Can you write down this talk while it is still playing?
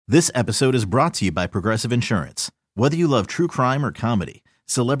This episode is brought to you by Progressive Insurance. Whether you love true crime or comedy,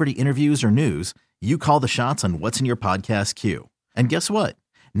 celebrity interviews or news, you call the shots on what's in your podcast queue. And guess what?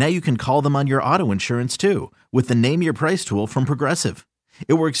 Now you can call them on your auto insurance too with the Name Your Price tool from Progressive.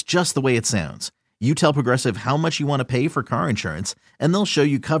 It works just the way it sounds. You tell Progressive how much you want to pay for car insurance, and they'll show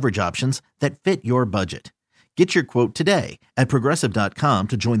you coverage options that fit your budget. Get your quote today at Progressive.com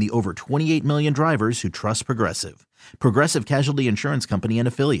to join the over 28 million drivers who trust Progressive. Progressive Casualty Insurance Company and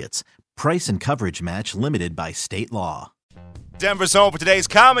Affiliates. Price and coverage match limited by state law. Denver's home for today's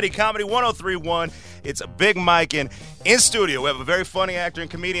Comedy 1031. It's Big Mike, and in studio we have a very funny actor and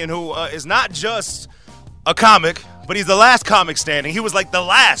comedian who is not just a comic, but he's the last comic standing. He was like the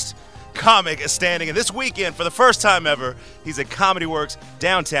last comic standing, and this weekend, for the first time ever, he's at Comedy Works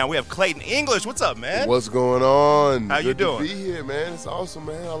downtown. We have Clayton English. What's up, man? What's going on? How you doing? Good to be here, man. It's awesome,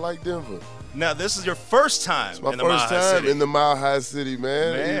 man. I like Denver. Now, this is your first time It's my in the Mile first High time City. in the Mile High City,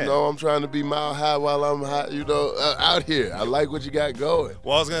 man. You know, I'm trying to be mile high while I'm high, out here. I like what you got going.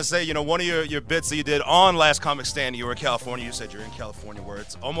 Well, I was going to say, one of your bits that you did on Last Comic Standing, you were in California. You said you're in California where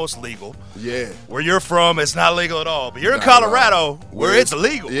it's almost legal. Yeah. Where you're from, it's not legal at all. But you're in Colorado where it's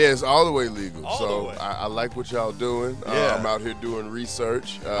legal. Yeah, it's all the way legal. All the way. I like what y'all doing. Yeah. I'm out here doing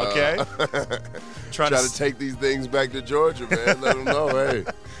research. Okay. Trying to take these things back to Georgia, man. Let them know, hey.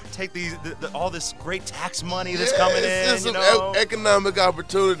 Take all this great tax money that's coming in. It's some economic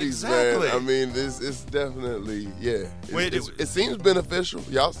opportunities, Exactly. man. I mean, it's definitely, yeah. Wait, it seems beneficial.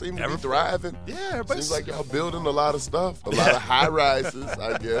 Y'all seem to be thriving. Yeah, everybody's... Seems like y'all building a lot of stuff, a lot of high rises,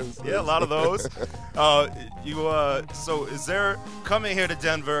 I guess. Yeah, a lot of those. So is there coming here to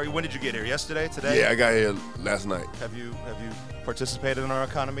Denver? When did you get here? Yesterday? Today? Yeah, I got here last night. Have you participated in our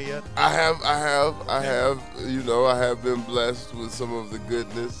economy yet? I have. I have been blessed with some of the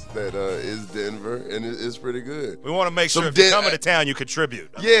goodness that is Denver, and it's pretty good. We want to make sure if you're coming to town, you contribute.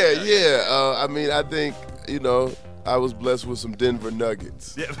 Yeah. I mean, I think, I was blessed with some Denver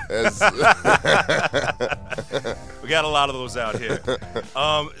nuggets. Yeah. As We got a lot of those out here.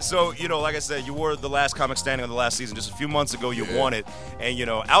 So, like I said, you were the last comic standing on the last season. Just a few months ago, you won it. And,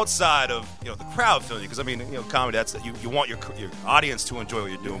 outside of, the crowd feeling you, because, comedy, that's you want your audience to enjoy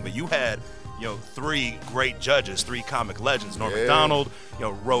what you're doing. But you had, three great judges, three comic legends, Norm Macdonald,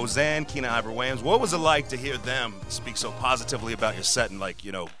 Roseanne, Keena Ivory Wayans. What was it like to hear them speak so positively about your set and,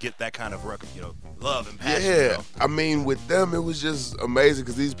 get that kind of, love and passion? Yeah, I mean, with them, it was just amazing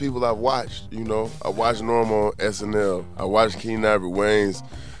because these people I've watched, I watched Norm on SNL. I watched Keena Ivory Wayans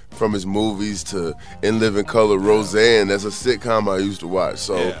from his movies to In Living Color, Roseanne. That's a sitcom I used to watch.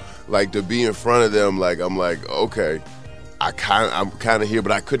 So, to be in front of them, I'm like, okay, I'm kind of here,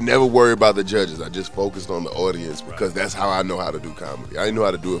 but I could never worry about the judges. I just focused on the audience because that's how I know how to do comedy. I didn't know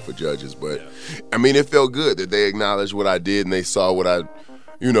how to do it for judges, but I mean, it felt good that they acknowledged what I did and they saw what I,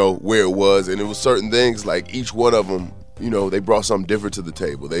 where it was. And it was certain things, like each one of them, they brought something different to the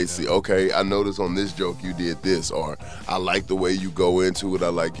table. They see, okay, I noticed on this joke you did this, or I like the way you go into it. I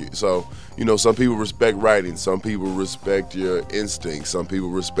like you. So, some people respect writing. Some people respect your instincts. Some people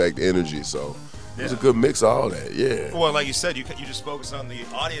respect energy. So it was a good mix of all that, yeah. Well, like you said, you just focus on the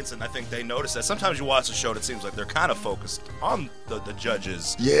audience, and I think they notice that. Sometimes you watch a show that seems like they're kind of focused on the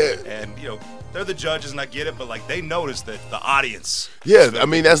judges. Yeah. And, they're the judges, and I get it, but, they notice that the audience. Yeah, I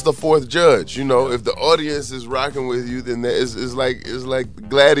mean, that's the fourth judge, If the audience is rocking with you, then it's like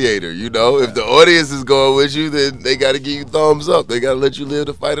Gladiator, If the audience is going with you, then they got to give you thumbs up. They got to let you live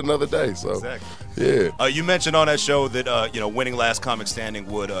to fight another day, so. Exactly. Yeah. You mentioned on that show that winning Last Comic Standing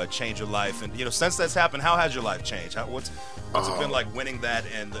would change your life, and since that's happened, how has your life changed? What's it been like winning that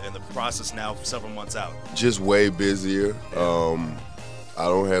and the process now several months out? Just way busier. I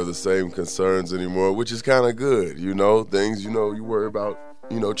don't have the same concerns anymore, which is kind of good. Things you worry about.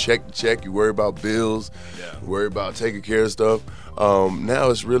 Check to check. You worry about bills. You worry about taking care of stuff. Now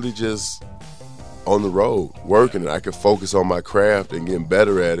it's really just on the road working, and I can focus on my craft and getting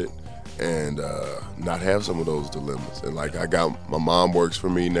better at it. And not have some of those dilemmas. And my mom works for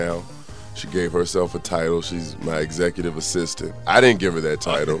me now. She gave herself a title. She's my executive assistant. I didn't give her that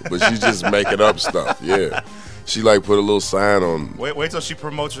title, but she's just making up stuff. Yeah. She put a little sign on. Wait till she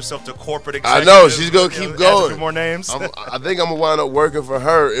promotes herself to corporate executive. I know, she's gonna keep going. Add a few more names. I think I'm gonna wind up working for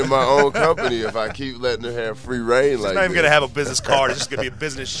her in my own company if I keep letting her have free reign. She's not even gonna have a business card. It's just gonna be a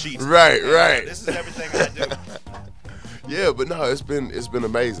business sheet. Right. This is everything I do. Yeah, but no, it's been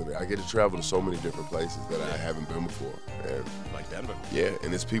amazing. I get to travel to so many different places that I haven't been before, and Like Denver. yeah,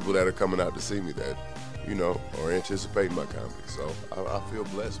 and it's people that are coming out to see me that, are anticipating my comedy. So I feel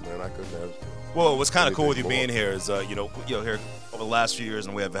blessed, man. I couldn't have. Well, what's kind of cool with you anything being here is, here over the last few years,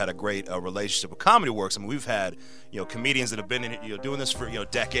 and we have had a great relationship with Comedy Works. I mean, we've had, comedians that have been doing this for,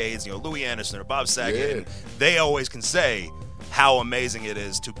 decades. Louis Anderson or Bob Saget, Yeah. and they always can say how amazing it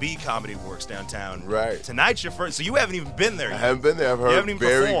is to be Comedy Works downtown. Right. Tonight's your first, so you haven't even been there I yet. haven't been there. I've haven't heard even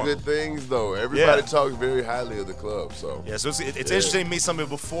very performed. good things, though. Everybody Yeah. talks very highly of the club. So Yeah, so it's interesting to meet somebody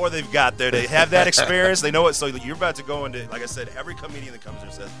before they've got there. They have that experience. They know it. So you're about to go into, like I said, every comedian that comes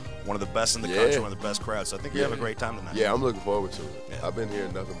there says one of the best in the country, one of the best crowds. So I think you have a great time tonight. Yeah, I'm looking forward to it. Yeah. I've been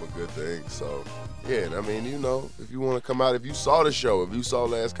hearing nothing but good things. So, yeah, and I mean, if you want to come out, if you saw the show, if you saw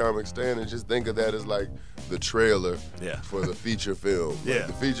Last Comic Standing, just think of that as like the trailer for the feature film. Yeah. Like,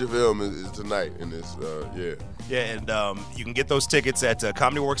 the feature film is tonight, and it's, Yeah, and you can get those tickets at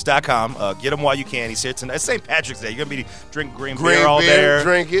comedyworks.com. Get them while you can. He's here tonight. It's St. Patrick's Day. You're going to be drinking green beer all there.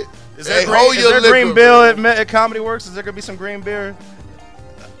 Drink it. Is there, hold your liquor, green beer at Comedy Works? Is there going to be some green beer?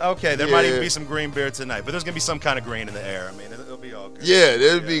 Okay, there might Yeah. even be some green beer tonight, but there's going to be some kind of green in the air. I mean, it'll be all good. Yeah,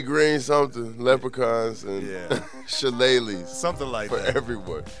 there'd be green something, leprechauns and Yeah. shillelaghs Something like for that.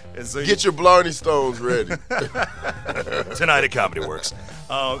 everyone. And so Get your Blarney Stones ready. tonight at Comedy Works.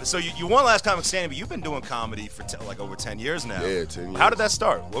 So you won Last Comic Standing, but you've been doing comedy for like over 10 years now. Yeah, 10 years. How did that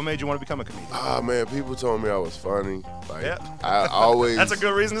start? What made you want to become a comedian? Ah, man, people told me I was funny. Like, Yeah. I always. That's a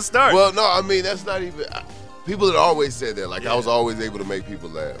good reason to start. Well, no, I mean, that's not even. People had always said that. Like, Yeah. I was always able to make people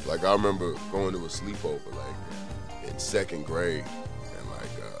laugh. Like, I remember going to a sleepover, like, in second grade. And,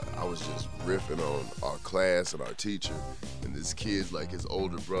 like, I was just riffing on our class and our teacher. And this kid, like, his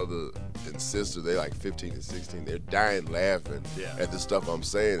older brother and sister, they like 15 and 16. They're dying laughing at the stuff I'm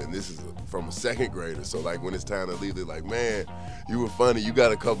saying. And this is from a second grader. So, like, when it's time to leave, they're like, man, you were funny. You got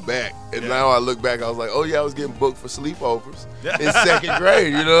to come back. And now I look back, I was like, oh, yeah, I was getting booked for sleepovers in second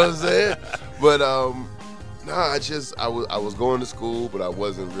grade. You know what I'm saying? But, nah, I was going to school, but I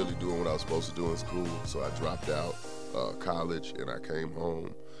wasn't really doing what I was supposed to do in school. So I dropped out college, and I came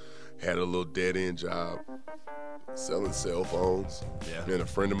home, had a little dead-end job selling cell phones. Yeah. And a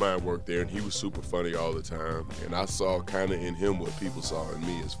friend of mine worked there, and he was super funny all the time. And I saw kind of in him what people saw in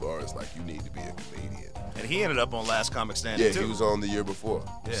me as far as, like, you need to be a comedian. And he ended up on Last Comic Standing, Yeah, too. he was on the year before.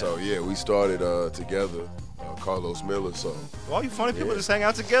 Yeah. So, yeah, we started together, Carlos Miller. So, All you funny people just hang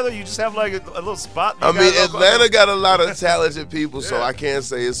out together. You just have like a little spot. I mean, Atlanta got a lot of talented people, so Yeah. I can't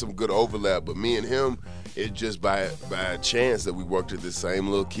say it's some good overlap. But me and him, it just by chance that we worked at this same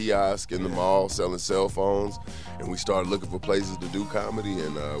little kiosk in the mall selling cell phones, and we started looking for places to do comedy,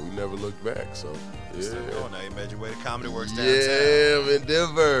 and we never looked back. So, yeah. Oh, now you made your way to Comedy Works downtown. Yeah, I'm in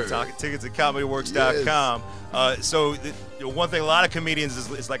Denver. Talking tickets at comedyworks.com. So one thing a lot of comedians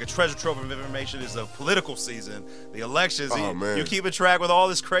is like a treasure trove of information is the political season, the elections. Oh, man. You keeping track with all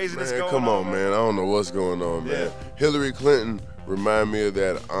this craziness Man, going come on? on, man. I don't know what's going on, man. Yeah. Hillary Clinton remind me of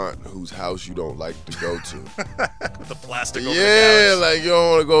that aunt whose house you don't like to go to. The plastic over Yeah, the couch. like you don't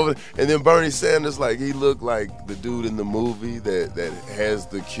want to go over there. And then Bernie Sanders, like he looked like the dude in the movie that has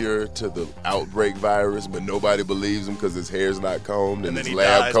the cure to the outbreak virus, but nobody believes him because his hair's not combed and then his he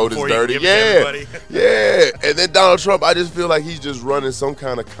lab dies coat is before he can dirty. give it to Yeah, everybody. yeah. And then Donald Trump, I just feel like he's just running some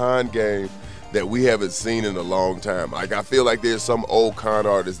kind of con game that we haven't seen in a long time. Like I feel like there's some old con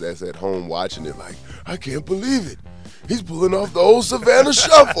artist that's at home watching it like, I can't believe it. He's pulling off the old Savannah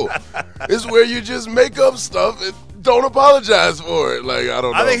Shuffle. It's where you just make up stuff and don't apologize for it. Like, I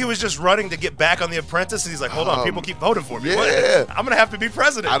don't know. I think he was just running to get back on The Apprentice, and he's like, hold on, people keep voting for me. yeah. I'm going to have to be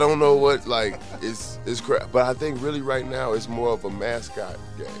president. I don't know what, like, it's crap. But I think really right now it's more of a mascot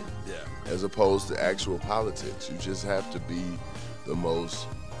game as opposed to actual politics. You just have to be the most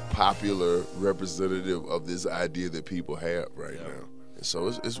popular representative of this idea that people have right now. And so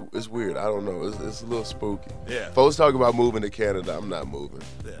it's weird. I don't know. It's a little spooky. Yeah. Folks talk about moving to Canada. I'm not moving.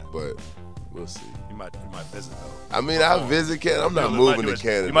 Yeah. But we'll see. You might visit, though. I mean, I visit Canada. I'm not You might moving do to a-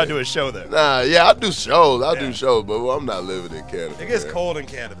 Canada. You might do a show there. Nah, yeah, I'll do shows. I'll Yeah. do shows, but I'm not living in Canada. It gets man. cold in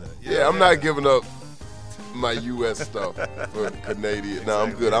Canada. Yeah, I'm not giving up my U.S. stuff for Canadian. No,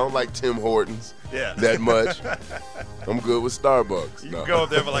 I'm good. I don't like Tim Hortons that much. I'm good with Starbucks. You No. can go up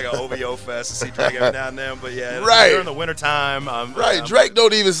there for like an OVO fest and see Drake every now and then, but yeah, Right. during the wintertime. Right, Drake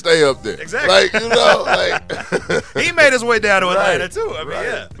don't even stay up there. Exactly. Like, you know, like. He made his way down to Atlanta, Right, too. I mean, right.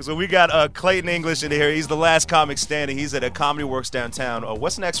 yeah. So we got Clayton English in here. He's the last comic standing. He's at a Comedy Works downtown.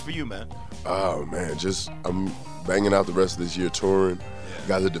 What's next for you, man? Oh, man, I'm banging out the rest of this year touring.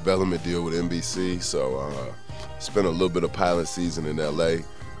 Got the development deal with NBC, so spent a little bit of pilot season in L.A.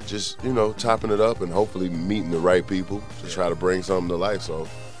 just, topping it up and hopefully meeting the right people to try to bring something to life. So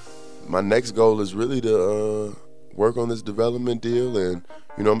my next goal is really to work on this development deal, and,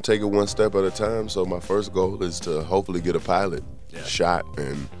 I'm taking one step at a time. So my first goal is to hopefully get a pilot shot,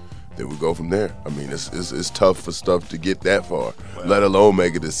 and then we go from there. I mean, it's tough for stuff to get that far, let alone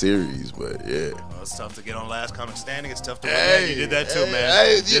make it a series. But yeah, well, it's tough to get on Last Comic Standing. It's tough to win. You did that too, man.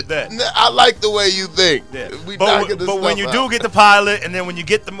 Hey, you did that. I like the way you think. Yeah. But when you do get the pilot, and then when you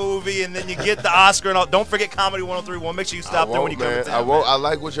get the movie, and then you get the Oscar, and all, don't forget Comedy 103. Well, make sure you stop there when you come to town. I won't. I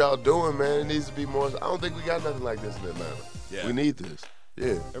like what y'all doing, man. It needs to be more. I don't think we got nothing like this in Atlanta. Yeah. We need this.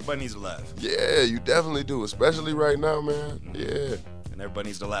 Yeah. Everybody needs to laugh. Yeah, you definitely do, especially right now, man. Mm-hmm. Yeah. And everybody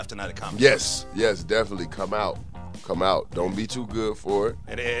needs to laugh tonight at Comedy. Yes, definitely. Come out. Don't be too good for it.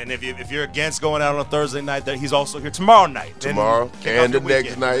 And if you're against going out on a Thursday night, he's also here tomorrow night. Tomorrow and the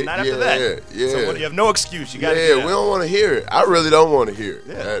next night. Not after that. Yeah. So you have no excuse. You got to we don't want to hear it. I really don't want to hear it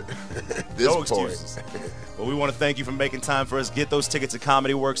at this no point. Excuses. Well, we want to thank you for making time for us. Get those tickets at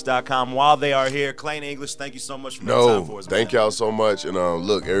ComedyWorks.com while they are here. Clayton English, thank you so much for making time for us. Thank y'all so much. And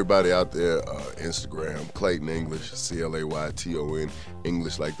look, everybody out there, Instagram, Clayton English, CLAYTON,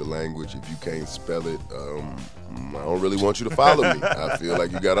 English like the language. If you can't spell it, I don't really want you to follow me. I feel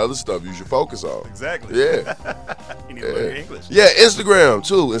like you got other stuff you should focus on. Exactly. Yeah. You need to learn your English. Yeah, Instagram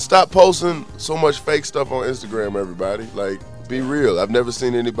too. And stop posting so much fake stuff on Instagram, everybody. Like, be real. I've never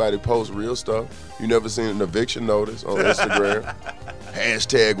seen anybody post real stuff. You never seen an eviction notice on Instagram.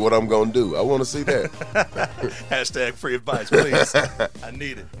 Hashtag what I'm gonna do. I want to see that. Hashtag free advice, please. I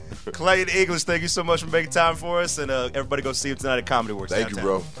need it. Clayton English, thank you so much for making time for us, and everybody go see him tonight at Comedy Works. Thank you,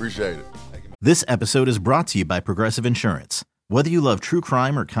 bro. Appreciate it. This episode is brought to you by Progressive Insurance. Whether you love true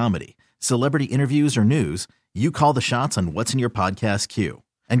crime or comedy, celebrity interviews or news, you call the shots on what's in your podcast queue.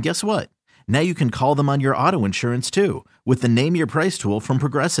 And guess what? Now you can call them on your auto insurance too with the Name Your Price tool from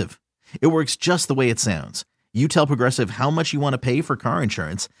Progressive. It works just the way it sounds. You tell Progressive how much you want to pay for car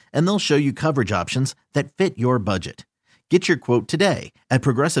insurance, and they'll show you coverage options that fit your budget. Get your quote today at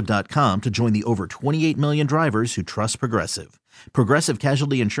Progressive.com to join the over 28 million drivers who trust Progressive. Progressive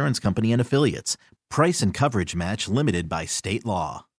Casualty Insurance Company and Affiliates. Price and coverage match limited by state law.